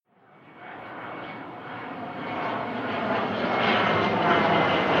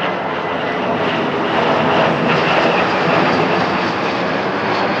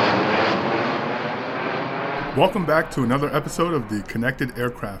Welcome back to another episode of the Connected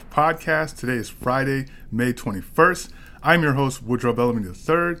Aircraft Podcast. Today is Friday, May 21st. I'm your host, Woodrow Bellamy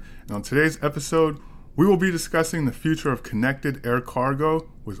III, and on today's episode, we will be discussing the future of connected air cargo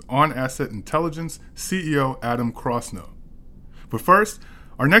with On Asset Intelligence CEO Adam Crossno. But first,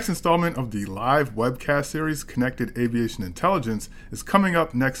 our next installment of the live webcast series, Connected Aviation Intelligence, is coming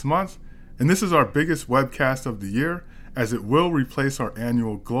up next month, and this is our biggest webcast of the year, as it will replace our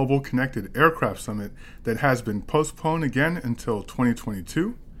annual Global Connected Aircraft Summit that has been postponed again until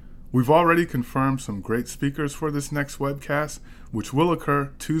 2022. We've already confirmed some great speakers for this next webcast, which will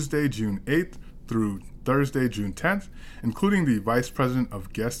occur Tuesday, June 8th through Thursday, June 10th, including the Vice President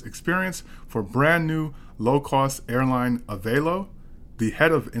of Guest Experience for brand new low-cost airline Avelo, the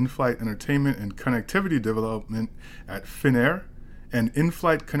Head of In-Flight Entertainment and Connectivity Development at Finnair, and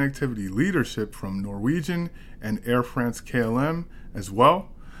in-flight connectivity leadership from Norwegian and Air France KLM as well.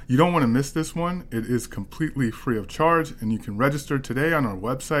 You don't want to miss this one. It is completely free of charge, and you can register today on our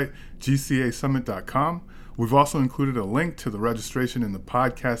website, gcasummit.com. We've also included a link to the registration in the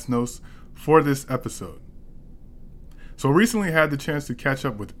podcast notes for this episode. So I recently had the chance to catch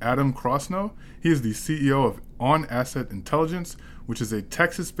up with Adam Crossno. He is the CEO of On Asset Intelligence, which is a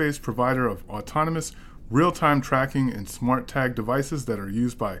Texas-based provider of autonomous real-time tracking and smart tag devices that are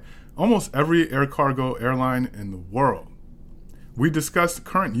used by almost every air cargo airline in the world. We discussed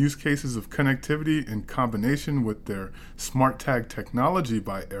current use cases of connectivity in combination with their smart tag technology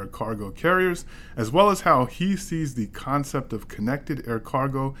by air cargo carriers, as well as how he sees the concept of connected air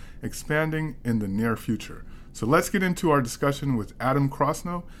cargo expanding in the near future. So let's get into our discussion with Adam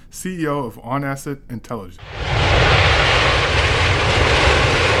Crossno, CEO of On Asset Intelligence.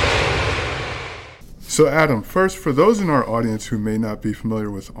 So Adam, first, for those in our audience who may not be familiar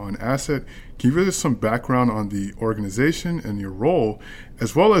with On Asset, can you give us some background on the organization and your role,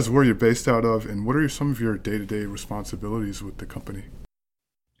 as well as where you're based out of, and what are some of your day-to-day responsibilities with the company?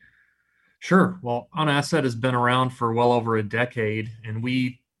 Sure. Well, On Asset has been around for well over a decade, and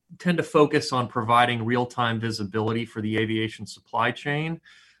we tend to focus on providing real-time visibility for the aviation supply chain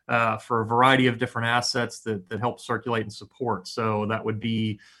for a variety of different assets that help circulate and support. So that would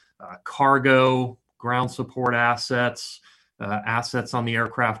be cargo, ground support assets, assets on the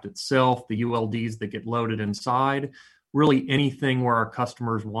aircraft itself, the ULDs that get loaded inside, really anything where our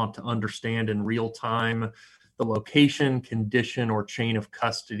customers want to understand in real time the location, condition, or chain of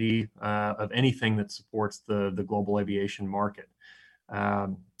custody of anything that supports the global aviation market.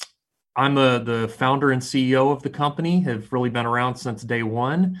 I'm the founder and CEO of the company, have really been around since day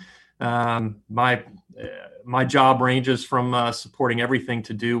one. My job ranges from supporting everything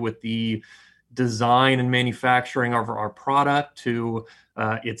to do with the design and manufacturing of our product to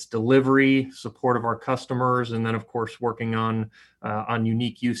its delivery, support of our customers, and then of course working on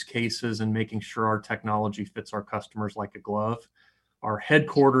unique use cases and making sure our technology fits our customers like a glove. Our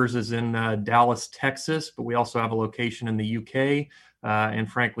headquarters is in Dallas, Texas, but we also have a location in the UK and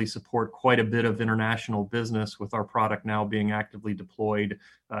frankly support quite a bit of international business with our product now being actively deployed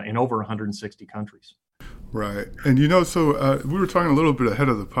in over 160 countries. Right. And, so we were talking a little bit ahead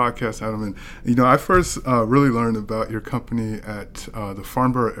of the podcast, Adam, and, I first really learned about your company at the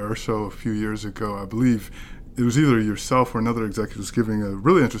Farnborough Air Show a few years ago. I believe it was either yourself or another executive was giving a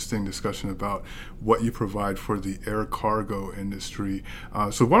really interesting discussion about what you provide for the air cargo industry.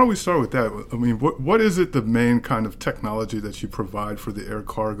 So why don't we start with that? I mean, what is it, the main kind of technology that you provide for the air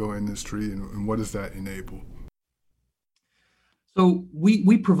cargo industry, and what does that enable? So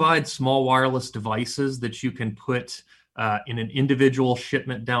we provide small wireless devices that you can put in an individual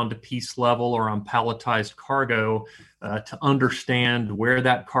shipment down to piece level or on palletized cargo to understand where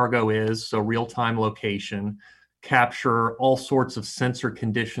that cargo is, so real-time location, capture all sorts of sensor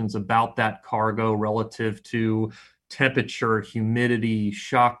conditions about that cargo relative to temperature, humidity,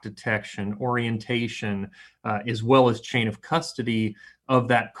 shock detection, orientation, as well as chain of custody of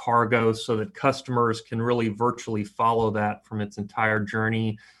that cargo so that customers can really virtually follow that from its entire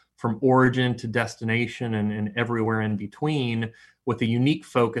journey from origin to destination and everywhere in between, with a unique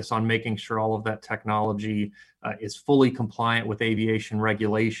focus on making sure all of that technology is fully compliant with aviation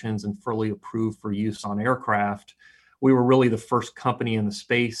regulations and fully approved for use on aircraft. We were really the first company in the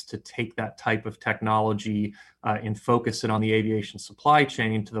space to take that type of technology and focus it on the aviation supply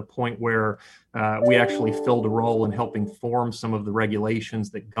chain to the point where we actually filled a role in helping form some of the regulations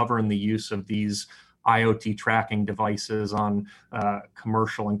that govern the use of these IoT tracking devices on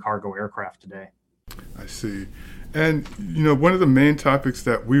commercial and cargo aircraft today. I see. And, one of the main topics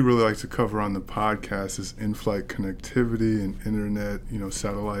that we really like to cover on the podcast is in-flight connectivity and internet,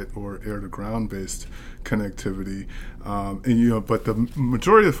 satellite or air-to-ground based connectivity. But the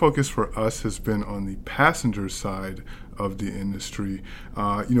majority of the focus for us has been on the passenger side of the industry.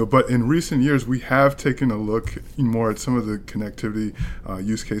 But in recent years, we have taken a look more at some of the connectivity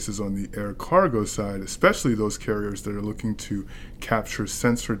use cases on the air cargo side, especially those carriers that are looking to capture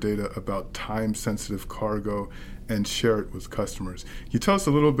sensor data about time-sensitive cargo and share it with customers. Can you tell us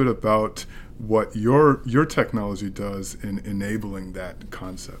a little bit about what your technology does in enabling that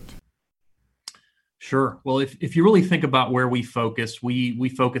concept? Sure. Well, if you really think about where we focus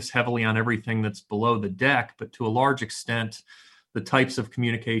heavily on everything that's below the deck, but to a large extent, the types of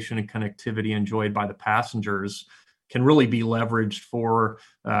communication and connectivity enjoyed by the passengers can really be leveraged for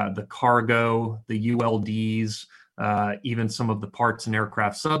the cargo, the ULDs, even some of the parts and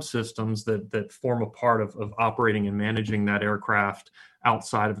aircraft subsystems that form a part of operating and managing that aircraft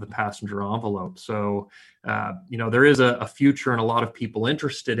outside of the passenger envelope. So, there is a future and a lot of people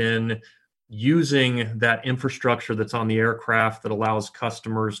interested in using that infrastructure that's on the aircraft that allows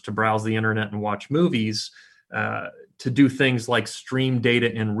customers to browse the internet and watch movies to do things like stream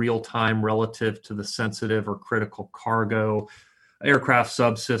data in real time relative to the sensitive or critical cargo, aircraft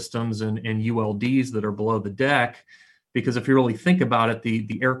subsystems, and ULDs that are below the deck. Because if you really think about it,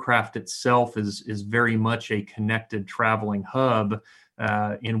 the aircraft itself is very much a connected traveling hub.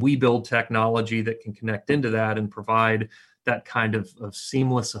 And we build technology that can connect into that and provide that kind of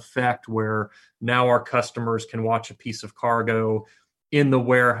seamless effect where now our customers can watch a piece of cargo in the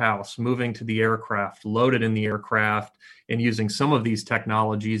warehouse, moving to the aircraft, load it in the aircraft, and using some of these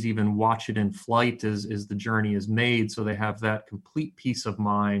technologies, even watch it in flight as the journey is made. So they have that complete peace of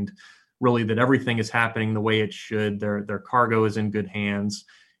mind, really, that everything is happening the way it should. Their cargo is in good hands.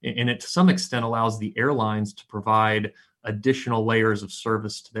 And it, to some extent, allows the airlines to provide additional layers of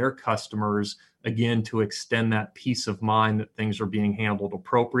service to their customers, again, to extend that peace of mind that things are being handled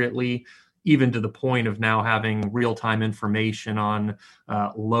appropriately, even to the point of now having real-time information on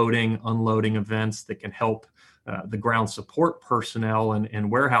loading, unloading events that can help the ground support personnel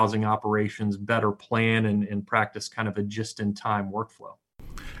and warehousing operations better plan and practice kind of a just-in-time workflow.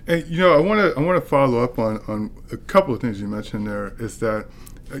 And I want to follow up on a couple of things you mentioned there. Is that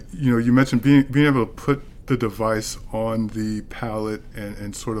you mentioned being able to put the device on the pallet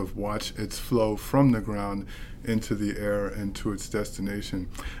and sort of watch its flow from the ground into the air and to its destination.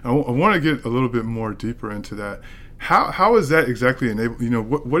 I want to get a little bit more deeper into that. How is that exactly enabled?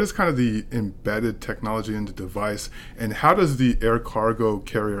 What is kind of the embedded technology in the device, and how does the air cargo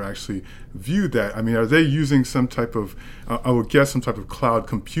carrier actually view that? I mean, are they using some type of, I would guess, some type of cloud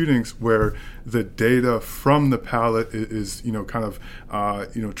computing where the data from the pallet is kind of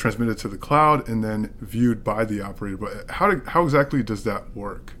transmitted to the cloud and then viewed by the operator? But how exactly does that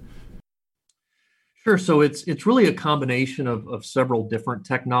work? Sure. So it's really a combination of several different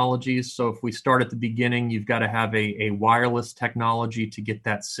technologies. So if we start at the beginning, you've got to have a wireless technology to get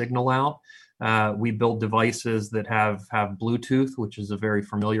that signal out. We build devices that have Bluetooth, which is a very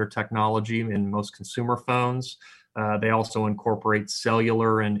familiar technology in most consumer phones. They also incorporate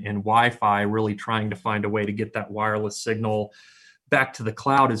cellular and Wi-Fi, really trying to find a way to get that wireless signal back to the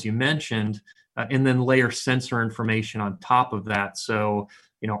cloud, as you mentioned, and then layer sensor information on top of that. So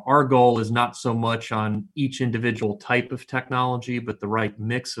our goal is not so much on each individual type of technology, but the right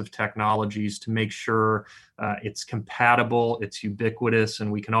mix of technologies to make sure it's compatible, it's ubiquitous,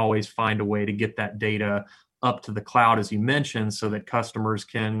 and we can always find a way to get that data up to the cloud, as you mentioned, so that customers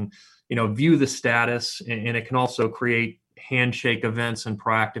can, view the status, and it can also create handshake events and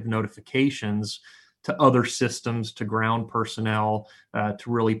proactive notifications to other systems, to ground personnel, to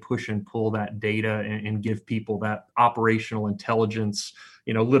really push and pull that data and give people that operational intelligence,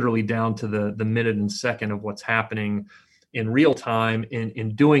 literally down to the minute and second of what's happening in real time,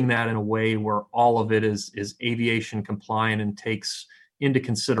 in doing that in a way where all of it is aviation compliant and takes into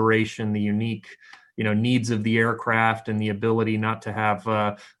consideration the unique needs of the aircraft and the ability not to have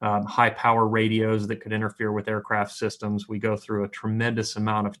high power radios that could interfere with aircraft systems. We go through a tremendous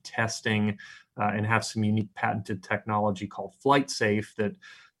amount of testing and have some unique patented technology called FlightSafe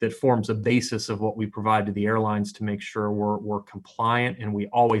that forms a basis of what we provide to the airlines to make sure we're compliant, and we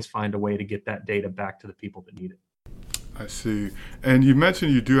always find a way to get that data back to the people that need it. I see. And you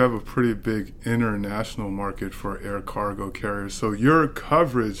mentioned you do have a pretty big international market for air cargo carriers. So your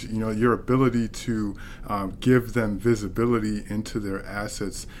coverage, your ability to give them visibility into their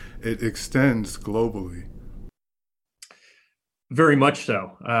assets, it extends globally. Very much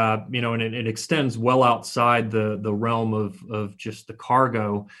so. And it extends well outside the realm of just the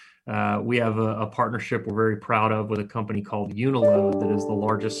cargo. We have a partnership we're very proud of with a company called Uniload that is the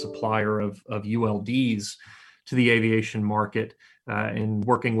largest supplier of ULDs to the aviation market. And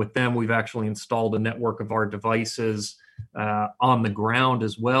working with them, we've actually installed a network of our devices on the ground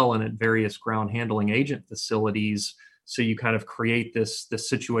as well and at various ground handling agent facilities. So you kind of create this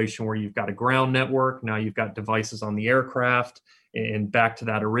situation where you've got a ground network, now you've got devices on the aircraft. And back to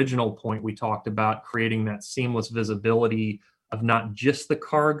that original point we talked about, creating that seamless visibility of not just the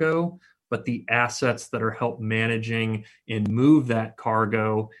cargo, but the assets that are help managing and move that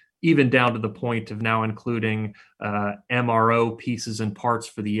cargo, even down to the point of now including MRO pieces and parts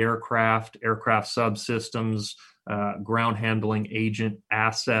for the aircraft subsystems, ground handling agent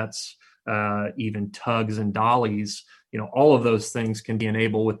assets, even tugs and dollies. All of those things can be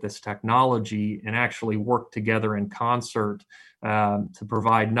enabled with this technology and actually work together in concert to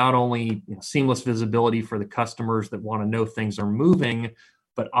provide not only seamless visibility for the customers that want to know things are moving,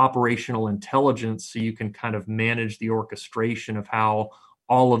 but operational intelligence so you can kind of manage the orchestration of how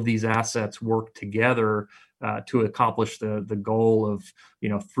all of these assets work together to accomplish the goal of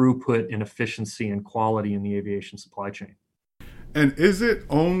throughput and efficiency and quality in the aviation supply chain. And is it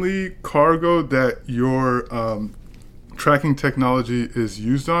only cargo that your tracking technology is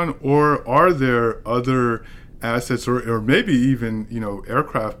used on, or are there other assets or maybe even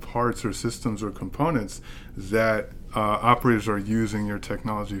aircraft parts or systems or components that operators are using your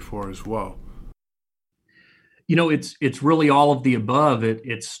technology for as well? It's really all of the above.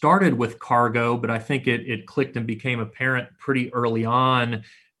 It started with cargo, but I think it clicked and became apparent pretty early on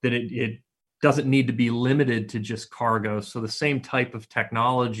that it doesn't need to be limited to just cargo. So the same type of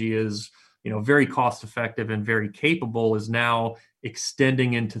technology is very cost effective and very capable is now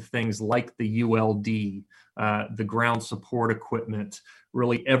extending into things like the ULD, the ground support equipment,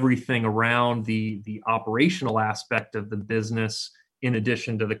 really everything around the operational aspect of the business, in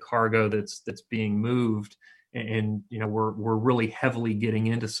addition to the cargo that's being moved. And we're really heavily getting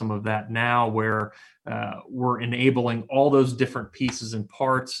into some of that now, where we're enabling all those different pieces and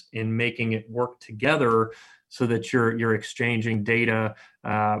parts and making it work together so that you're exchanging data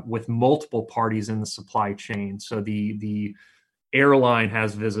with multiple parties in the supply chain. So the airline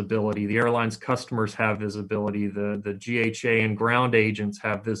has visibility, the airline's customers have visibility, the GHA and ground agents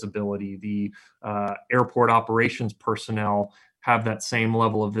have visibility, the airport operations personnel have that same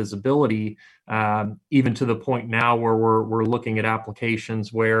level of visibility, even to the point now where we're looking at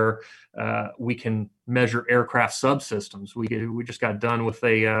applications where we can measure aircraft subsystems. We just got done with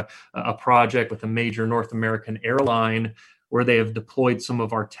a project with a major North American airline where they have deployed some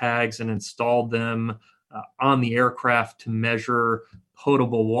of our tags and installed them on the aircraft to measure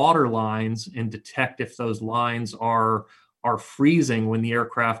potable water lines and detect if those lines are freezing when the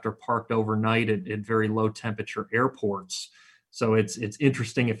aircraft are parked overnight at very low temperature airports. So it's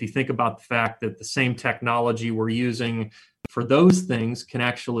interesting if you think about the fact that the same technology we're using for those things can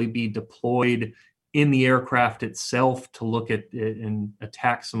actually be deployed in the aircraft itself to look at it and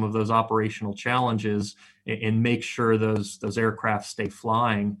attack some of those operational challenges and make sure those aircraft stay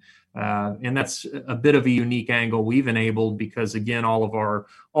flying. And that's a bit of a unique angle we've enabled because, again, all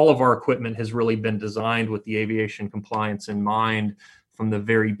of our equipment has really been designed with the aviation compliance in mind from the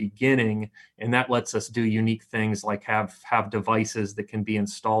very beginning, and that lets us do unique things like have devices that can be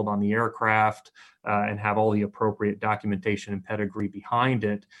installed on the aircraft and have all the appropriate documentation and pedigree behind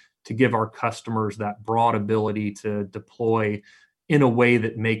it to give our customers that broad ability to deploy in a way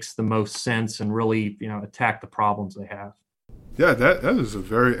that makes the most sense and really attack the problems they have. Yeah, that is a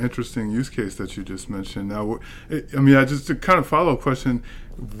very interesting use case that you just mentioned. Now, I just to kind of follow a question,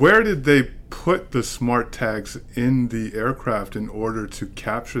 where did they put the smart tags in the aircraft in order to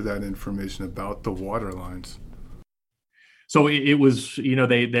capture that information about the water lines? So it was,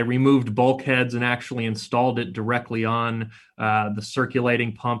 they removed bulkheads and actually installed it directly on the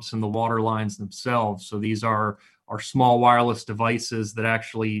circulating pumps and the water lines themselves. So these are small wireless devices that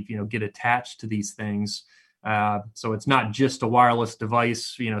actually, get attached to these things. So it's not just a wireless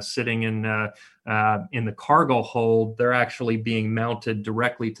device, sitting in the cargo hold. They're actually being mounted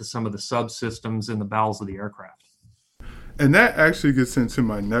directly to some of the subsystems in the bowels of the aircraft. And that actually gets into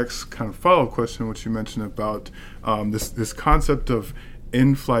my next kind of follow-up question, which you mentioned about this concept of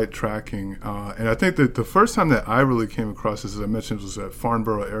in-flight tracking. And I think that the first time that I really came across this, as I mentioned, was at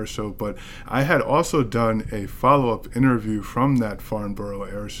Farnborough Air Show. But I had also done a follow-up interview from that Farnborough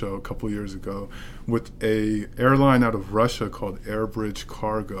Air Show a couple years ago with a airline out of Russia called Airbridge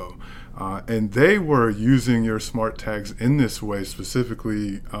Cargo. And they were using your smart tags in this way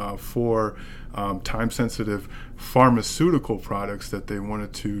specifically for time-sensitive pharmaceutical products that they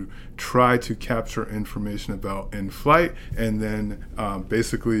wanted to try to capture information about in flight and then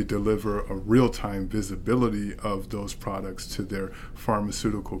basically deliver a real-time visibility of those products to their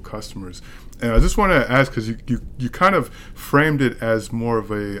pharmaceutical customers. And I just want to ask, because you kind of framed it as more of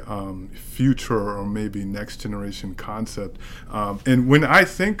a future or maybe next generation concept. And when I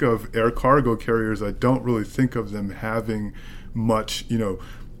think of air cargo carriers, I don't really think of them having much,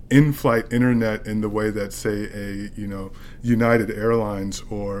 in-flight internet in the way that, say, a United Airlines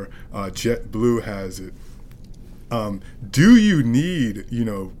or JetBlue has it. Do you need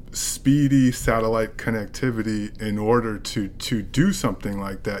speedy satellite connectivity in order to do something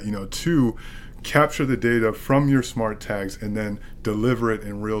like that? To capture the data from your smart tags and then deliver it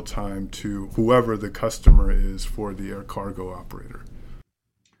in real time to whoever the customer is for the air cargo operator?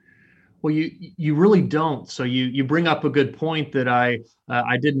 Well, you really don't. So you bring up a good point that I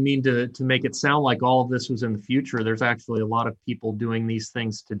didn't mean to make it sound like all of this was in the future. There's actually a lot of people doing these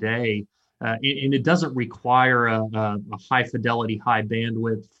things today, and it doesn't require a high fidelity, high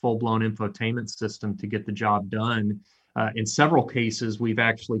bandwidth, full blown infotainment system to get the job done. In several cases, we've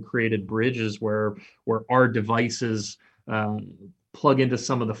actually created bridges where our devices plug into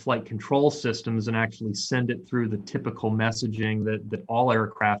some of the flight control systems and actually send it through the typical messaging that all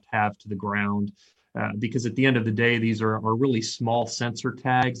aircraft have to the ground. Because at the end of the day, these are really small sensor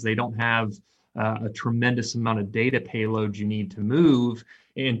tags. They don't have a tremendous amount of data payload you need to move.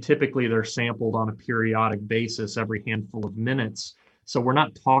 And typically they're sampled on a periodic basis every handful of minutes. So we're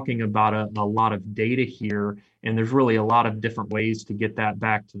not talking about a lot of data here, and there's really a lot of different ways to get that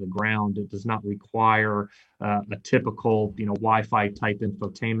back to the ground. It does not require a typical, Wi-Fi type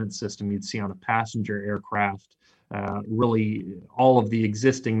infotainment system you'd see on a passenger aircraft. Really, all of the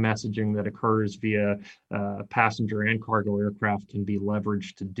existing messaging that occurs via passenger and cargo aircraft can be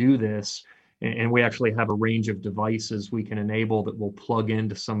leveraged to do this. And we actually have a range of devices we can enable that will plug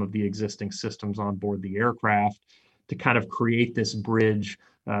into some of the existing systems on board the aircraft to kind of create this bridge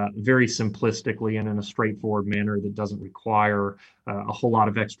very simplistically and in a straightforward manner that doesn't require a whole lot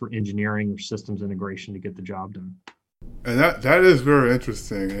of extra engineering or systems integration to get the job done. And that is very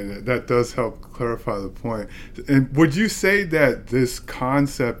interesting, and that does help clarify the point. And would you say that this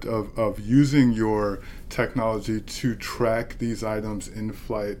concept of using your technology to track these items in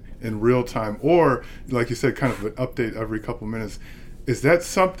flight in real time, or like you said, kind of an update every couple minutes, is that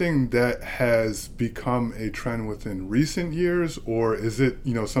something that has become a trend within recent years, or is it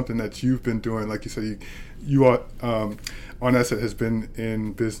something that you've been doing? Like you said, you OnAsset has been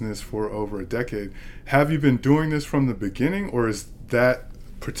in business for over a decade. Have you been doing this from the beginning, or is that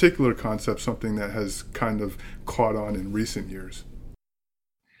particular concept something that has kind of caught on in recent years?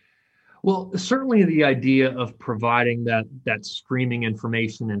 Well, certainly the idea of providing that streaming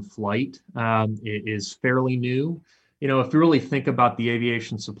information in flight is fairly new. If you really think about the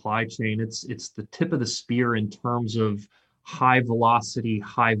aviation supply chain, it's the tip of the spear in terms of high velocity,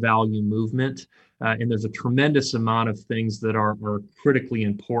 high value movement. And there's a tremendous amount of things that are critically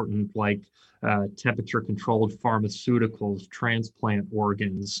important, like temperature controlled pharmaceuticals, transplant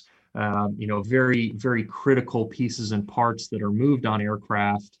organs, very, very critical pieces and parts that are moved on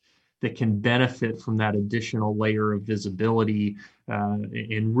aircraft that can benefit from that additional layer of visibility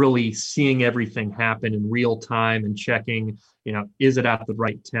and really seeing everything happen in real time and checking, is it at the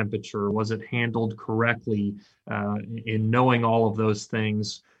right temperature? Was it handled correctly? In knowing all of those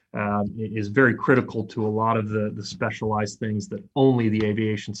things is very critical to a lot of the specialized things that only the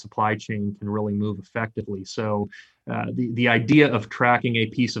aviation supply chain can really move effectively. So the idea of tracking a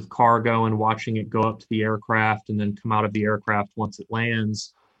piece of cargo and watching it go up to the aircraft and then come out of the aircraft once it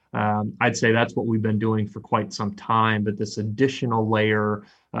lands, I'd say that's what we've been doing for quite some time, but this additional layer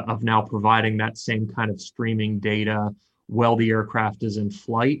of now providing that same kind of streaming data while the aircraft is in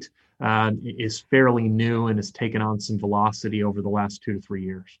flight is fairly new and has taken on some velocity over the last 2 to 3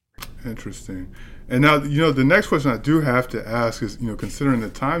 years. Interesting. And now, the next question I do have to ask is, considering the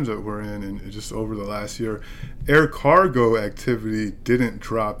times that we're in and just over the last year, air cargo activity didn't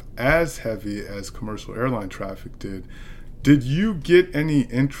drop as heavy as commercial airline traffic did. Did you get any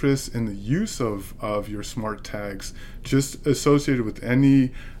interest in the use of your smart tags just associated with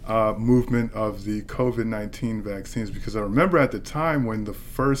any movement of the COVID-19 vaccines? Because I remember at the time when the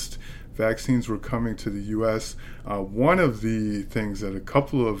first vaccines were coming to the U.S., one of the things that a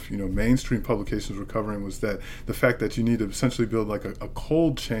couple of mainstream publications were covering was that the fact that you need to essentially build like a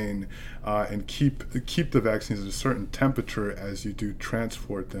cold chain and keep the vaccines at a certain temperature as you do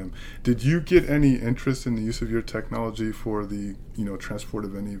transport them. Did you get any interest in the use of your technology for the transport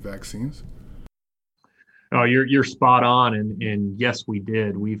of any vaccines? Oh, you're spot on, and yes, we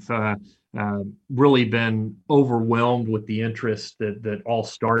did. We've really been overwhelmed with the interest that all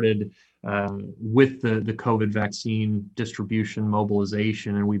started with the COVID vaccine distribution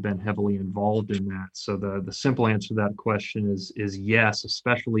mobilization, and we've been heavily involved in that. So the simple answer to that question is yes,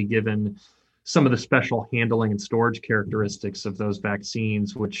 especially given some of the special handling and storage characteristics of those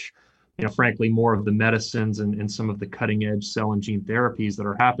vaccines, which frankly, more of the medicines and some of the cutting edge cell and gene therapies that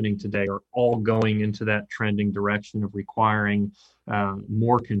are happening today are all going into that trending direction of requiring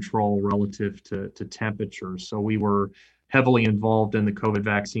more control relative to temperature. So we were heavily involved in the COVID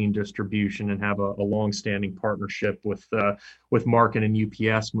vaccine distribution and have a long-standing partnership with Marken and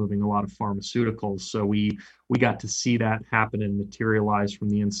UPS moving a lot of pharmaceuticals. So we got to see that happen and materialize from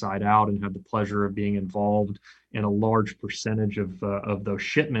the inside out, and have the pleasure of being involved in a large percentage of those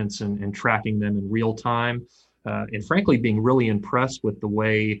shipments and tracking them in real time. And frankly, being really impressed with the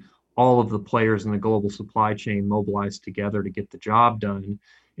way all of the players in the global supply chain mobilized together to get the job done.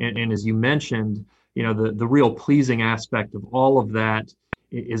 And as you mentioned, the real pleasing aspect of all of that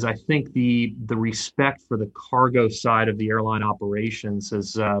is, I think, the respect for the cargo side of the airline operations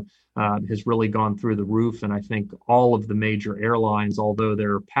has really gone through the roof. And I think all of the major airlines, although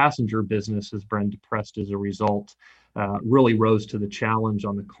their passenger business has been depressed as a result, really rose to the challenge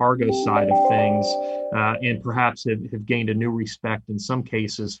on the cargo side of things, and perhaps have gained a new respect in some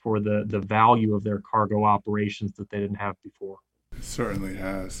cases for the value of their cargo operations that they didn't have before. It certainly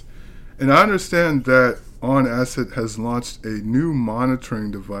has. And I understand that OnAsset has launched a new monitoring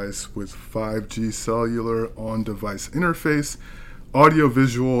device with 5G cellular on-device interface,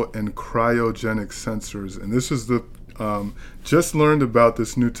 audiovisual, and cryogenic sensors. And this is just learned about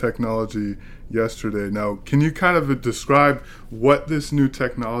this new technology yesterday. Now, can you kind of describe what this new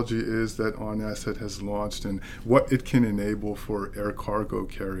technology is that OnAsset has launched and what it can enable for air cargo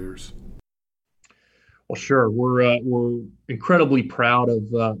carriers? Well, sure. We're incredibly proud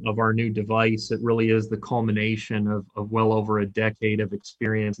of our new device. It really is the culmination of well over a decade of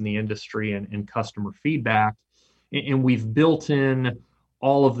experience in the industry and customer feedback. And we've built in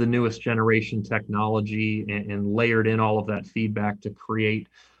all of the newest generation technology and layered in all of that feedback to create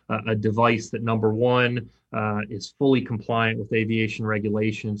a device that, number one, is fully compliant with aviation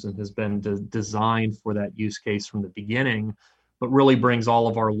regulations and has been designed for that use case from the beginning, but really brings all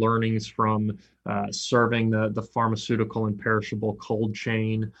of our learnings from serving the pharmaceutical and perishable cold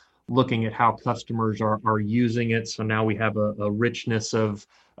chain, looking at how customers are using it. So now we have a richness of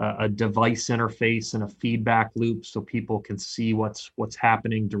a device interface and a feedback loop so people can see what's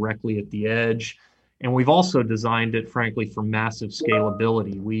happening directly at the edge. And we've also designed it, frankly, for massive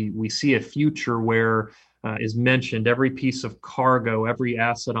scalability. We see a future where, as mentioned, every piece of cargo, every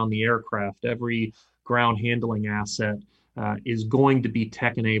asset on the aircraft, every ground handling asset is going to be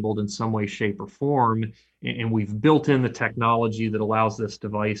tech-enabled in some way, shape, or form. And we've built in the technology that allows this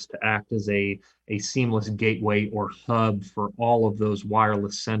device to act as a seamless gateway or hub for all of those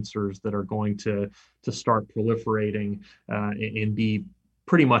wireless sensors that are going to start proliferating and be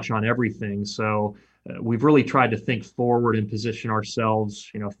pretty much on everything. So we've really tried to think forward and position ourselves,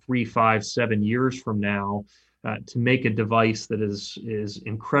 3, 5, 7 years from now to make a device that is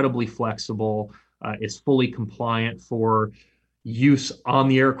incredibly flexible, is fully compliant for use on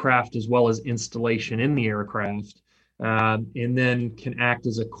the aircraft as well as installation in the aircraft, and then can act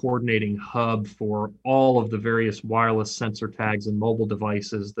as a coordinating hub for all of the various wireless sensor tags and mobile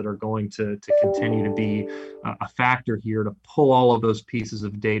devices that are going to continue to be a factor here to pull all of those pieces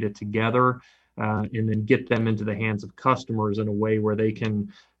of data together and then get them into the hands of customers in a way where they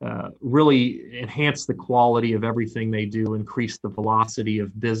can really enhance the quality of everything they do, increase the velocity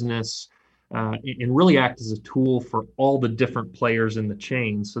of business, and really act as a tool for all the different players in the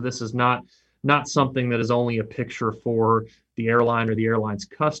chain. So this is not something that is only a picture for the airline or the airline's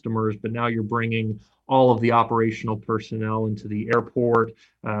customers, but now you're bringing all of the operational personnel into the airport,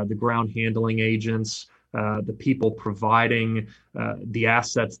 the ground handling agents, the people providing the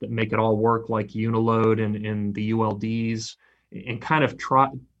assets that make it all work, like Uniload and the ULDs, and kind of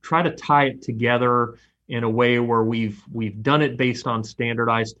try to tie it together in a way where we've done it based on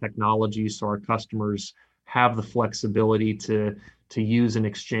standardized technology, so our customers have the flexibility to use and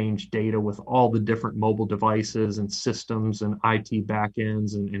exchange data with all the different mobile devices and systems and IT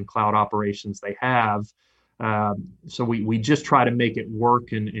backends and cloud operations they have. So we just try to make it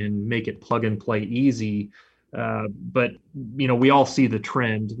work and make it plug and play easy. But we all see the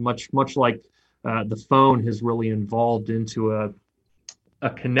trend, much like the phone has really evolved into a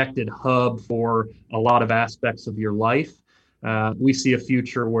connected hub for a lot of aspects of your life. We see a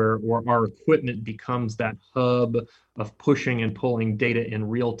future where our equipment becomes that hub of pushing and pulling data in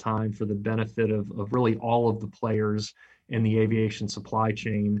real time for the benefit of really all of the players in the aviation supply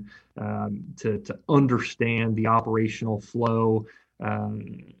chain, to understand the operational flow,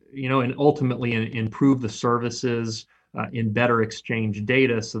 and ultimately improve the services, in better exchange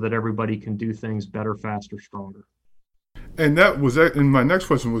data so that everybody can do things better, faster, stronger. And my next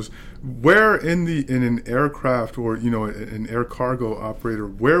question was, where in an aircraft or an air cargo operator,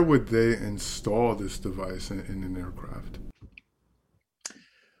 where would they install this device in an aircraft?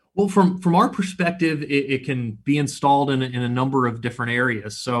 Well, from our perspective, it can be installed in a number of different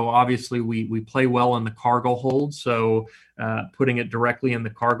areas. So obviously, we play well in the cargo hold. So putting it directly in the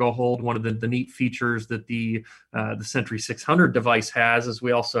cargo hold, one of the neat features that the Sentry 600 device has is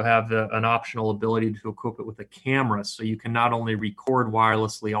we also have an optional ability to equip it with a camera. So you can not only record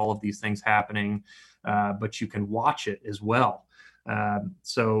wirelessly all of these things happening, but you can watch it as well.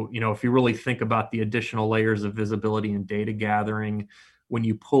 So if you really think about the additional layers of visibility and data gathering, when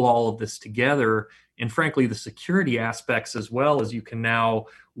you pull all of this together, and frankly, the security aspects as well, as you can now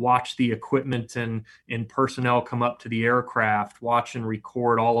watch the equipment and personnel come up to the aircraft, watch and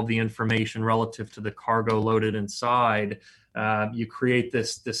record all of the information relative to the cargo loaded inside. You create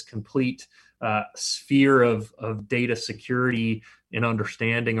this complete sphere of data security and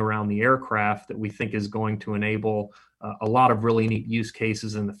understanding around the aircraft that we think is going to enable a lot of really neat use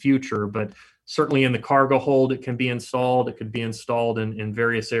cases in the future. But certainly in the cargo hold, it can be installed. It could be installed in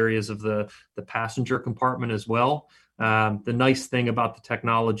various areas of the passenger compartment as well. The nice thing about the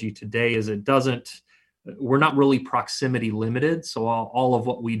technology today is we're not really proximity limited. So all of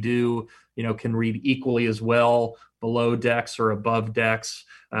what we do, can read equally as well below decks or above decks,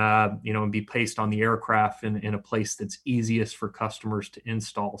 and be placed on the aircraft in a place that's easiest for customers to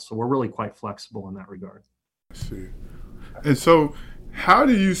install. So we're really quite flexible in that regard. I see. And so, how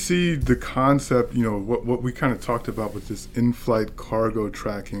do you see the concept, what we kind of talked about with this in-flight cargo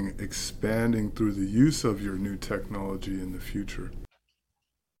tracking expanding through the use of your new technology in the future?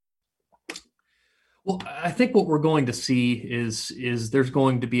 Well, I think what we're going to see is there's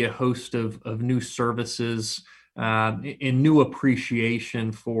going to be a host of new services, and new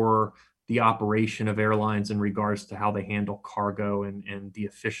appreciation for the operation of airlines in regards to how they handle cargo and the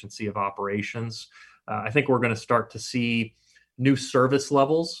efficiency of operations. I think we're going to start to see new service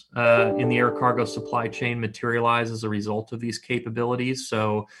levels in the air cargo supply chain materialize as a result of these capabilities.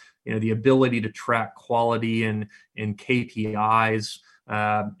 So, the ability to track quality and KPIs,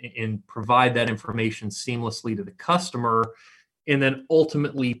 and provide that information seamlessly to the customer, and then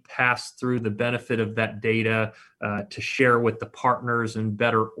ultimately pass through the benefit of that data to share with the partners and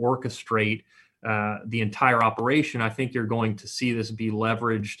better orchestrate the entire operation. I think you're going to see this be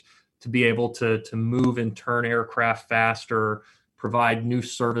leveraged to be able to move and turn aircraft faster, provide new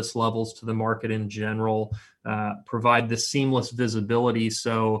service levels to the market in general, provide the seamless visibility.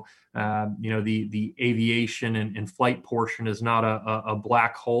 So, the aviation and flight portion is not a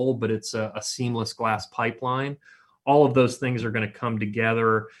black hole, but it's a seamless glass pipeline. All of those things are going to come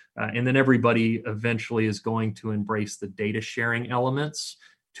together, and then everybody eventually is going to embrace the data sharing elements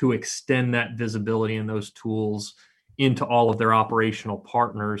to extend that visibility and those tools into all of their operational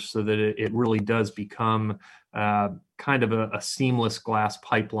partners, so that it really does become kind of a seamless glass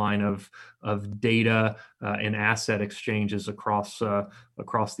pipeline of data and asset exchanges across the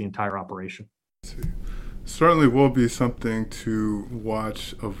entire operation. Certainly will be something to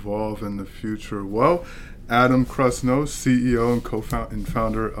watch evolve in the future. Well, Adam Krusno, CEO and co-founder and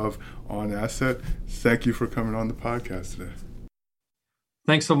founder of OnAsset, thank you for coming on the podcast today.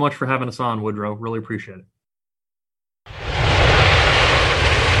 Thanks so much for having us on, Woodrow. Really appreciate it.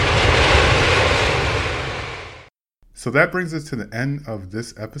 So that brings us to the end of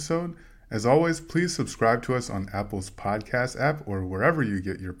this episode. As always, please subscribe to us on Apple's podcast app or wherever you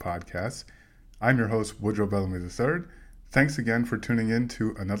get your podcasts. I'm your host, Woodrow Bellamy III. Thanks again for tuning in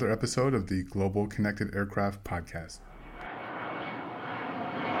to another episode of the Global Connected Aircraft Podcast.